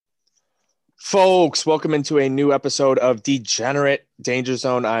Folks, welcome into a new episode of Degenerate Danger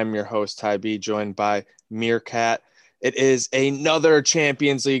Zone. I'm your host, Ty B, joined by Meerkat. It is another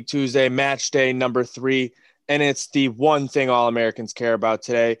Champions League Tuesday, match day number 3, and it's the one thing all Americans care about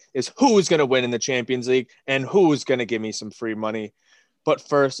today is who's going to win in the Champions League and who's going to give me some free money. But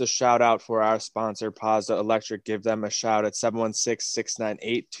first, a shout out for our sponsor, Pazda Electric. Give them a shout at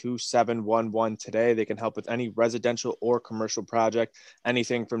 716-698-2711 today. They can help with any residential or commercial project,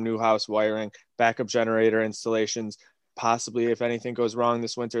 anything from new house wiring, backup generator installations. Possibly, if anything goes wrong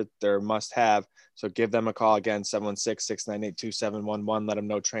this winter, they're a must-have. So give them a call again, 716-698-2711. Let them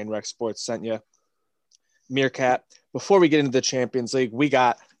know Trainwreck Sports sent you. Meerkat, before we get into the Champions League, we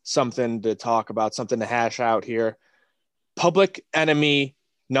got something to talk about, something to hash out here. Public enemy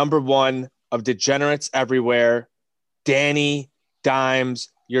number 1 of degenerates everywhere, Danny Dimes.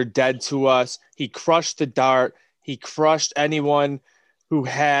 You're dead to us. He crushed the dart. He crushed anyone who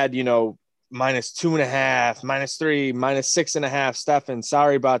had, -2.5, -3, -6.5. Stefan,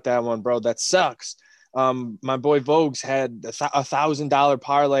 sorry about that one, bro. That sucks. My boy Vogues had a $1,000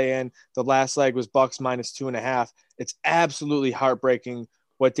 parlay in. The last leg was Bucks -2.5. It's absolutely heartbreaking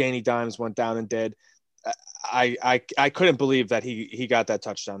what Danny Dimes went down and did. I couldn't believe that he got that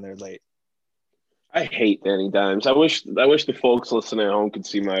touchdown there late. I hate Danny Dimes. I wish the folks listening at home could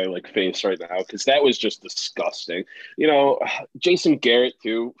see my face right now because that was just disgusting. Jason Garrett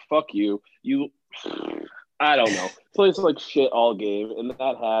too. Fuck you. I don't know. Plays like shit all game, and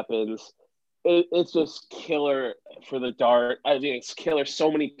that happens. It's just killer for the dart. I mean, it's killer. So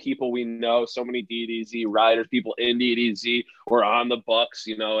many people we know, so many DDZ riders, people in DDZ were on the Bucks,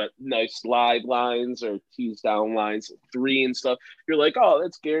 at nice live lines or tease down lines, 3 and stuff. You're like, oh,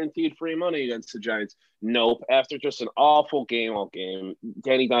 that's guaranteed free money against the Giants. Nope. After just an awful game all game,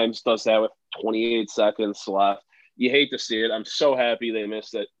 Danny Dimes does that with 28 seconds left. You hate to see it. I'm so happy they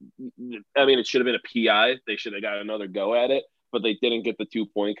missed it. I mean, it should have been a PI. They should have got another go at it. But they didn't get the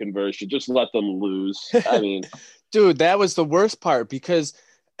 2-point conversion. Just let them lose. I mean, dude, that was the worst part because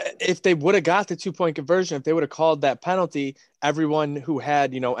if they would have got the 2-point conversion, if they would have called that penalty, everyone who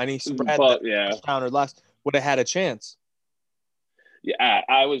had, any spread touchdown or less would have had a chance. Yeah,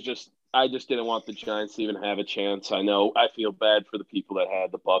 I just didn't want the Giants to even have a chance. I know I feel bad for the people that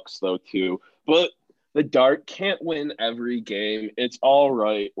had the Bucks though too. But the dart can't win every game. It's all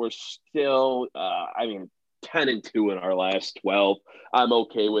right. We're still 10-2 in our last 12. I'm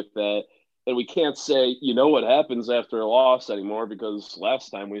okay with that. And we can't say, what happens after a loss anymore because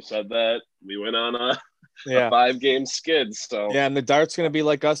last time we said that, we went on a 5-game skid. So yeah, and the dart's going to be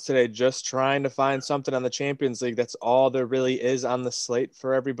like us today, just trying to find something on the Champions League. That's all there really is on the slate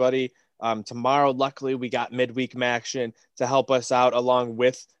for everybody. Tomorrow, luckily, we got midweek action to help us out along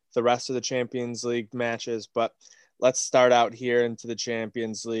with the rest of the Champions League matches. But let's start out here into the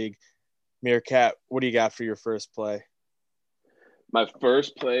Champions League. Meerkat, what do you got for your first play? My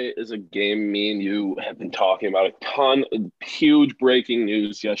first play is a game me and you have been talking about a ton. Huge breaking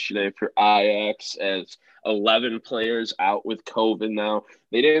news yesterday for Ajax as 11 players out with COVID now.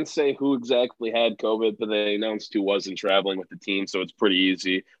 They didn't say who exactly had COVID, but they announced who wasn't traveling with the team, so it's pretty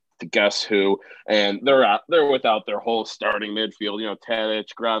easy to guess who. And they're without their whole starting midfield,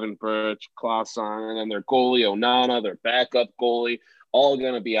 Tadic, Gravenberch, Klaassen, and then their goalie, Onana, their backup goalie, all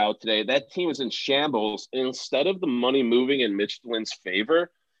going to be out today. That team is in shambles. Instead of the money moving in Michelin's favor,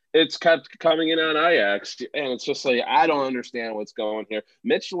 it's kept coming in on Ajax. And it's just like, I don't understand what's going here.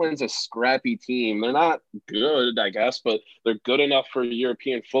 Michelin's a scrappy team. They're not good, I guess, but they're good enough for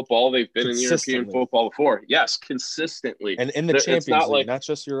European football. They've been in European football before. Yes, consistently. And in the Champions League, not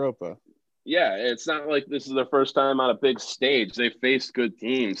just Europa. Yeah, it's not like this is their first time on a big stage. They faced good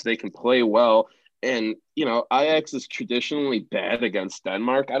teams. They can play well. And, Ajax is traditionally bad against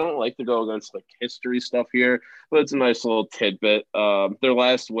Denmark. I don't like to go against history stuff here, but it's a nice little tidbit. Their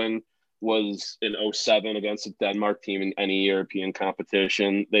last win was in 2007 against a Denmark team in any European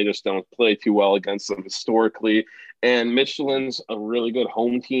competition. They just don't play too well against them historically. And Michelin's a really good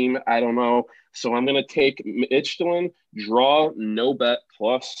home team. I don't know. So I'm going to take Michelin, draw, no bet,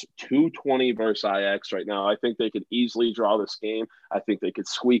 plus 220 versus Ajax right now. I think they could easily draw this game. I think they could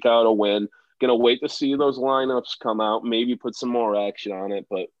squeak out a win. Going to wait to see those lineups come out, maybe put some more action on it,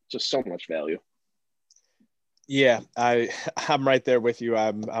 but just so much value. Yeah, I'm right there with you.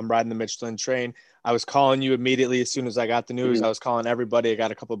 I'm riding the Michelin train. I was calling you immediately as soon as I got the news. I was calling everybody. I got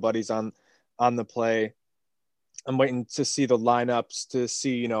a couple of buddies on the play. I'm waiting to see the lineups to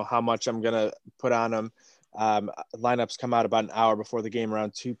see, how much I'm going to put on them. Lineups come out about an hour before the game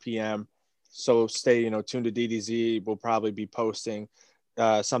around 2 p.m. So stay, tuned to DDZ. We'll probably be posting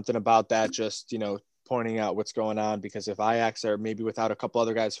something about that, just, pointing out what's going on, because if Ajax are maybe without a couple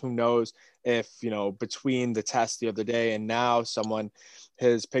other guys, who knows if, between the test the other day and now someone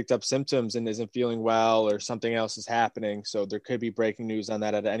has picked up symptoms and isn't feeling well, or something else is happening. So there could be breaking news on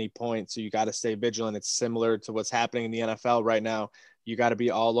that at any point. So you got to stay vigilant. It's similar to what's happening in the NFL right now. You got to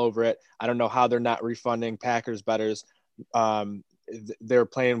be all over it. I don't know how they're not refunding Packers bettors. They're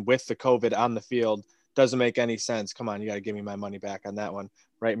playing with the COVID on the field. Doesn't make any sense. Come on, you got to give me my money back on that one.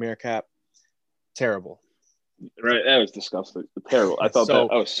 Right, Meerkat? Terrible. Right, that was disgusting. Terrible. I thought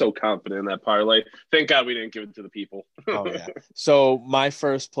I was so confident in that parlay. Thank God we didn't give it to the people. Oh yeah. So my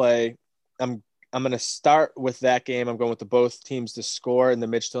first play, I'm going to start with that game. I'm going with the both teams to score in the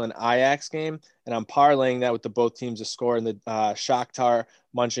Midtjylland Ajax game, and I'm parlaying that with the both teams to score in the Shakhtar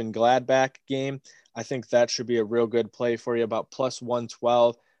Mönchengladbach game. I think that should be a real good play for you, about plus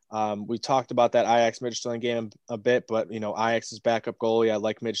 112. We talked about that Ajax Midtjylland game a bit, but Ajax's backup goalie, I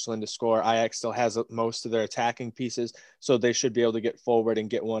like Midtjylland to score. Ajax still has most of their attacking pieces, so they should be able to get forward and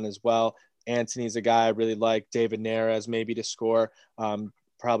get one as well. Anthony's a guy I really like. David Neres maybe to score.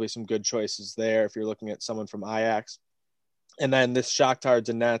 Probably some good choices there if you're looking at someone from Ajax. And then this Shakhtar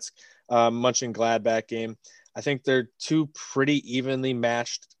Donetsk Mönchengladbach game, I think they're two pretty evenly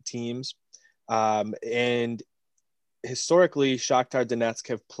matched teams. And historically, Shakhtar Donetsk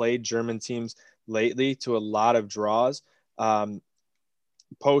have played German teams lately to a lot of draws.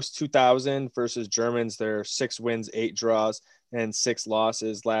 Post 2000 versus Germans, they're 6 wins, 8 draws, and 6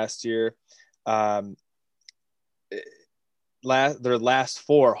 losses last year. Their last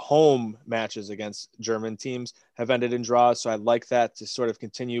 4 home matches against German teams have ended in draws, so I'd like that to sort of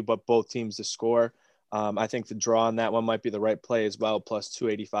continue, but both teams to score. I think the draw on that one might be the right play as well, plus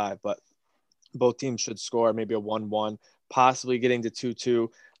 285, but both teams should score, maybe a 1-1, possibly getting to 2-2.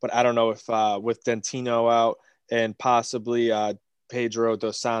 But I don't know if with Dentino out and possibly Pedro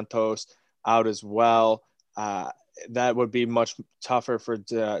dos Santos out as well, that would be much tougher for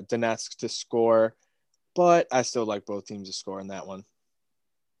Donetsk to score. But I still like both teams to score in that one.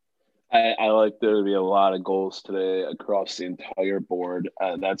 I like there to be a lot of goals today across the entire board.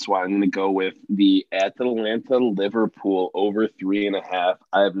 That's why I'm going to go with the Atalanta Liverpool over 3.5.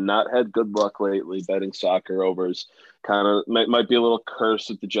 I have not had good luck lately betting soccer overs. Kind of might be a little curse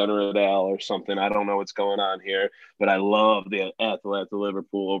at the General or something. I don't know what's going on here, but I love the Atalanta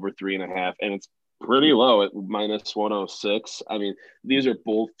Liverpool over 3.5, and it's pretty low at minus 106. I mean, these are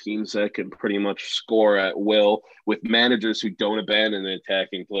both teams that can pretty much score at will, with managers who don't abandon the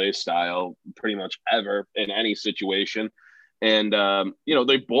attacking play style pretty much ever in any situation. And,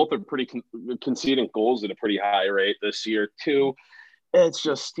 they both are pretty conceding goals at a pretty high rate this year, too. It's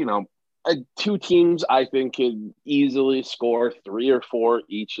just, two teams I think could easily score 3 or 4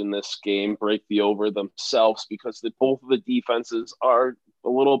 each in this game, break the over themselves, because both of the defenses are a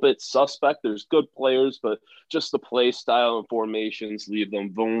little bit suspect. There's good players, but just the play style and formations leave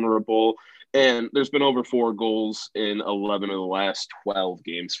them vulnerable. And there's been over 4 goals in 11 of the last 12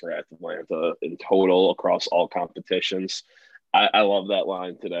 games for Atalanta in total across all competitions. I love that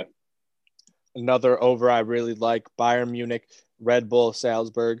line today. Another over I really like, Bayern Munich, Red Bull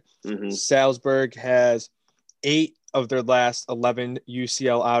Salzburg. Mm-hmm. Salzburg has 8 of their last 11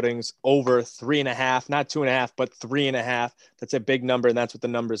 UCL outings over 3.5, not 2.5, but 3.5. That's a big number, and that's what the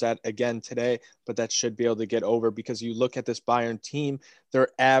number's at again today. But that should be able to get over, because you look at this Bayern team, they're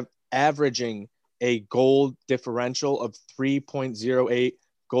averaging a goal differential of 3.08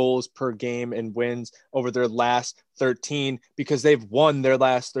 goals per game and wins over their last 13, because they've won their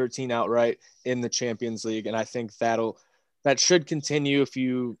last 13 outright in the Champions League. And I think that should continue.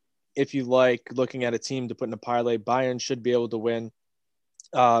 If you like looking at a team to put in a parlay, Bayern should be able to win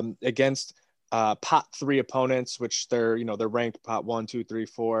against pot 3 opponents, which they're ranked pot 1, 2, 3,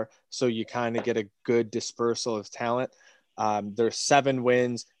 4. So you kind of get a good dispersal of talent. There's 7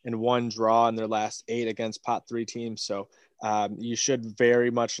 wins and 1 draw in their last 8 against pot 3 teams. So you should very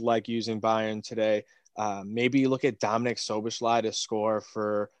much like using Bayern today. Maybe you look at Dominik Szoboszlai to score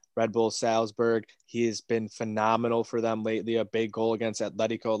for Red Bull Salzburg. He has been phenomenal for them lately. A big goal against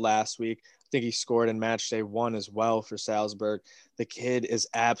Atletico last week. I think he scored in match day 1 as well for Salzburg. The kid is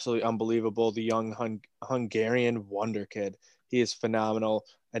absolutely unbelievable. The young Hungarian wonder kid. He is phenomenal.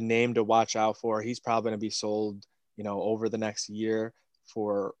 A name to watch out for. He's probably going to be sold, over the next year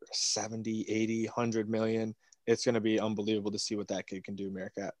for 70, 80, 100 million. It's going to be unbelievable to see what that kid can do,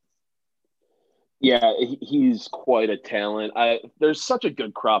 Meerkat. Yeah, he's quite a talent. There's such a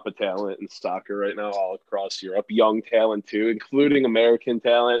good crop of talent in soccer right now all across Europe. Young talent too, including American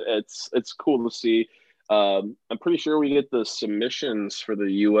talent. It's cool to see. I'm pretty sure we get the submissions for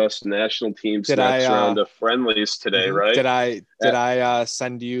the U.S. national team's next round of friendlies today, right? Did I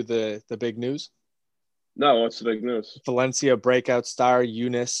send you the big news? No, what's the big news? Valencia breakout star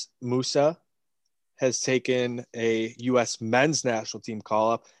Yunus Musa has taken a U.S. men's national team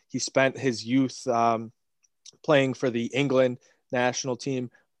call-up. He spent his youth playing for the England national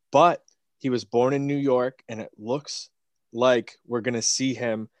team, but he was born in New York, and it looks like we're going to see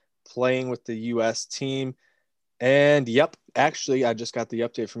him playing with the U.S. team. And, yep, actually, I just got the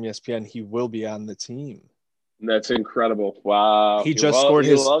update from ESPN. He will be on the team. That's incredible. Wow. He just scored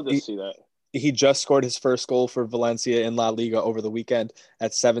you love to see that. He just scored his first goal for Valencia in La Liga over the weekend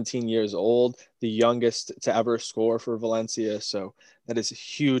at 17 years old, the youngest to ever score for Valencia. So that is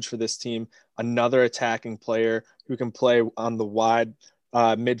huge for this team. Another attacking player who can play on the wide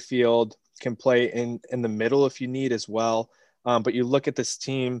midfield, can play in the middle if you need as well. But you look at this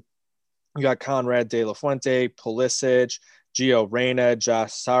team, you got Conrad De La Fuente, Pulisic, Gio Reyna,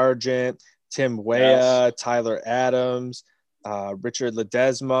 Josh Sargent, Tim Weah, Yes. Tyler Adams, Richard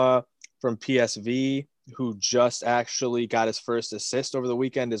Ledesma from PSV, who just actually got his first assist over the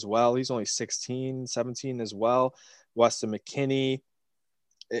weekend as well. He's only 16, 17 as well. Weston McKennie.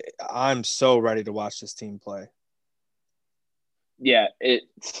 I'm so ready to watch this team play. Yeah,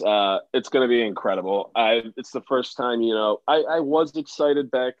 it's going to be incredible. It's the first time, I was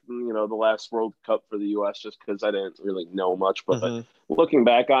excited back, the last World Cup for the U.S. just because I didn't really know much. But looking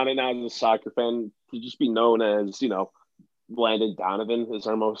back on it now as a soccer fan, to just be known as, Landon Donovan is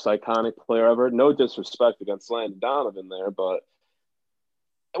our most iconic player ever. No disrespect against Landon Donovan there, but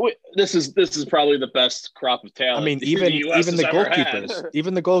this is probably the best crop of talent. I mean, the US even has the ever goalkeepers, had.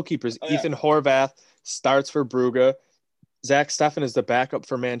 even the goalkeepers, Oh, yeah. Ethan Horvath starts for Brugge. Zach Steffen is the backup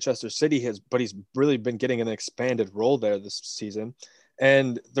for Manchester City, but he's really been getting an expanded role there this season.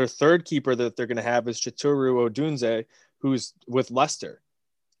 And their third keeper that they're going to have is Chituru Odunze, who's with Leicester.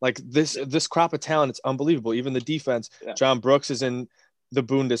 Like this crop of talent, it's unbelievable. Even the defense, Yeah. John Brooks is in the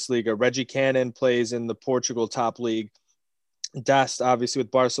Bundesliga. Reggie Cannon plays in the Portugal top league. Dest, obviously, with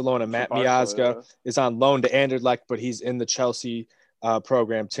Barcelona. Matt Miazga is on loan to Anderlecht, but he's in the Chelsea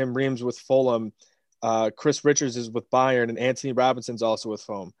program. Tim Reams with Fulham. Chris Richards is with Bayern, and Anthony Robinson's also with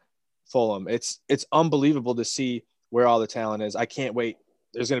Fulham. It's unbelievable to see where all the talent is. I can't wait.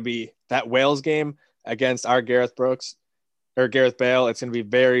 There's going to be that Wales game against our Gareth Bale. It's going to be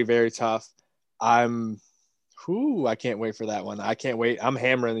very, very tough. I can't wait for that one. I can't wait. I'm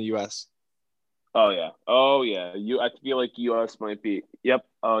hammering the U.S. Oh yeah. I feel like US might be. Yep.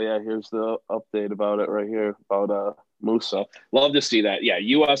 Oh yeah. Here's the update about it right here about Musa. Love to see that. Yeah,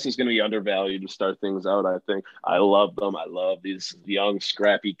 US is going to be undervalued to start things out. I think I love them. I love these young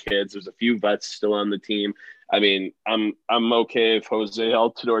scrappy kids. There's a few vets still on the team. I mean, I'm okay if Jose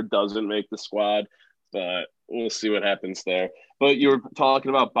Altidore doesn't make the squad, but we'll see what happens there. But you were talking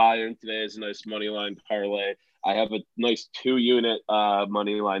about Bayern today as a nice money line parlay. I have a nice 2-unit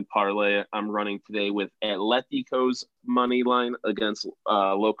money line parlay I'm running today with Atletico's money line against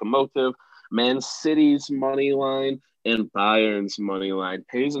Lokomotiv, Man City's money line, and Bayern's money line.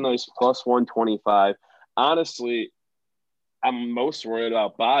 Pays a nice plus 125. Honestly, I'm most worried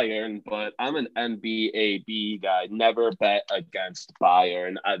about Bayern, but I'm an NBAB guy. Never bet against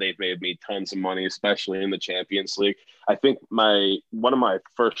Bayern. They've made me tons of money, especially in the Champions League. I think one of my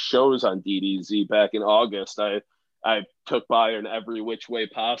first shows on DDZ back in August, I took Bayern every which way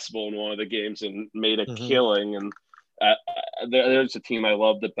possible in one of the games and made a killing. And there's a team I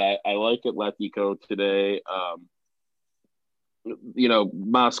love to bet. I like Atletico today.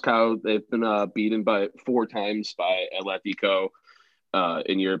 Moscow, they've been beaten by 4 times by Atletico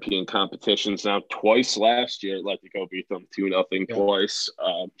in European competitions. Now, twice last year, Atletico beat them 2-0 twice.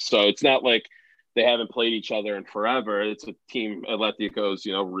 So it's not like they haven't played each other in forever. It's a team Atletico's,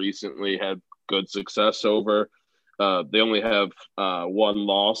 recently had good success over. They only have 1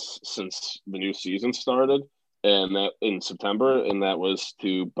 loss since the new season started, and that in September, and that was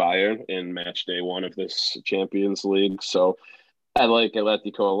to Bayern in match day 1 of this Champions League. So I like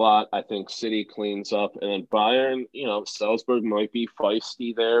Atletico a lot. I think City cleans up, and then Bayern, Salzburg might be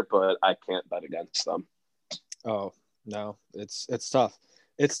feisty there, but I can't bet against them. Oh no, it's tough.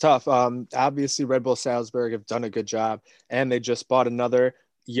 It's tough. Obviously, Red Bull Salzburg have done a good job, and they just bought another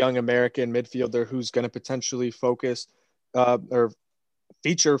young American midfielder who's going to potentially focus or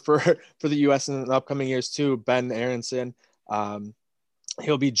feature for the U.S. in the upcoming years too. Ben Aronson.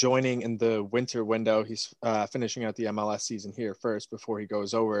 He'll be joining in the winter window. He's finishing out the MLS season here first before he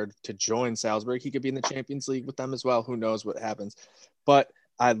goes over to join Salzburg. He could be in the Champions League with them as well. Who knows what happens? But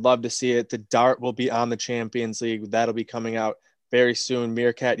I'd love to see it. The Dart will be on the Champions League. That'll be coming out very soon.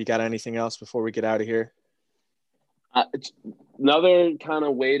 Meerkat, you got anything else before we get out of here? Another kind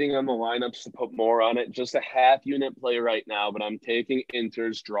of waiting on the lineups to put more on it. Just a half unit play right now, but I'm taking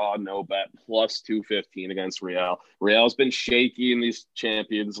Inter's draw no bet plus 215 against Real. Real's been shaky in these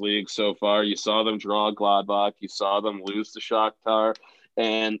Champions League so far. You saw them draw Gladbach. You saw them lose to Shakhtar.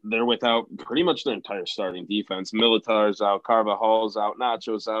 And they're without pretty much their entire starting defense. Militar's out, Carvajal's out,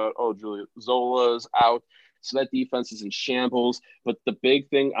 Nacho's out, Julio Zola's out. So that defense is in shambles. But the big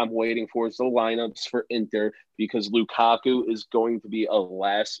thing I'm waiting for is the lineups for Inter, because Lukaku is going to be a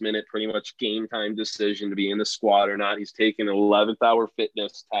last minute, pretty much game time decision to be in the squad or not. He's taking an 11th hour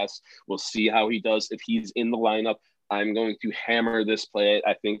fitness test. We'll see how he does if he's in the lineup. I'm going to hammer this play.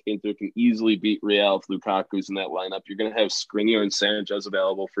 I think Inter can easily beat Real if Lukaku's in that lineup. You're going to have Skriniar and Sanchez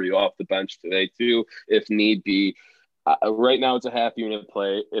available for you off the bench today too, if need be. Right now it's a half unit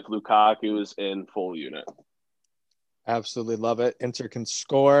play if Lukaku is in full unit. Absolutely love it. Inter can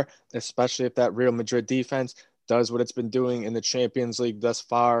score, especially if that Real Madrid defense does what it's been doing in the Champions League thus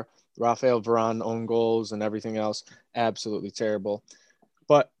far. Rafael Varane own goals and everything else. Absolutely terrible.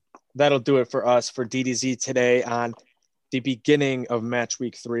 But that'll do it for us for DDZ today on the beginning of match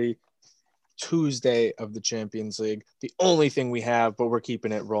week 3, Tuesday of the Champions League. The only thing we have, but we're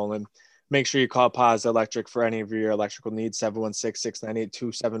keeping it rolling. Make sure you call Paz Electric for any of your electrical needs,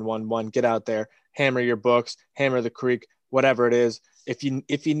 716-698-2711. Get out there, hammer your books, hammer the creek, whatever it is. If you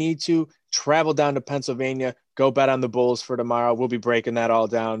need to, travel down to Pennsylvania, go bet on the Bulls for tomorrow. We'll be breaking that all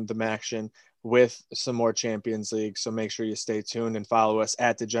down, the action, with some more Champions League. So make sure you stay tuned and follow us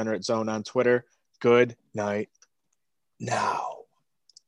at Degenerate Zone on Twitter. Good night now.